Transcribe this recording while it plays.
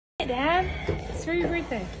Dad, it's for your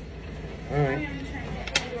birthday. All right.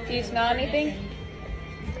 Do you smell anything?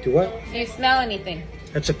 Do what? Do you smell anything?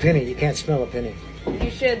 That's a penny. You can't smell a penny.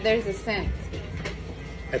 You should. There's a scent.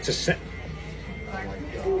 That's a scent.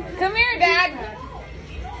 Come here, Dad.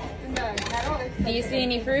 Do you see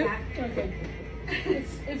any fruit? Okay.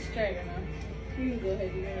 It's straight enough. You can go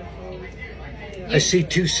ahead. You gotta I see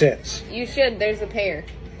 2 sets. You should. There's a pair.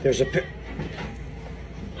 There's a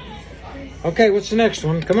Okay, what's the next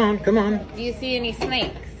one? Come on, come on. Do you see any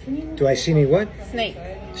snakes? Do I see any what? Snakes.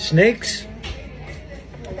 Snakes?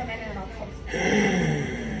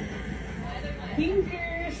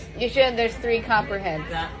 You should. There's 3 copperheads.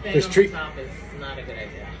 That thing There's on 3. top is not a good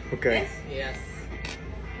idea. Okay. Yes.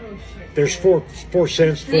 There's 4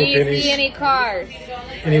 cents, 4 Do you pennies. see any cars?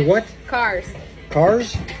 Any what? Cars.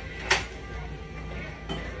 Cars?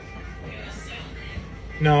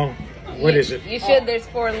 No. What is it? You should. There's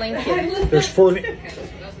 4 Lincolns. There's 4.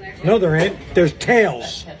 No, there ain't. There's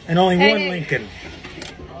tails and only Hey, 1 hey. Lincoln.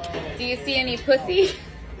 Do you see any pussy?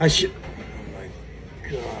 I should.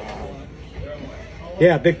 Oh my God.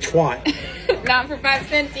 Yeah, big twat. Not for 5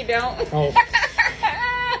 cents, you don't. Oh.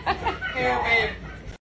 Here, babe.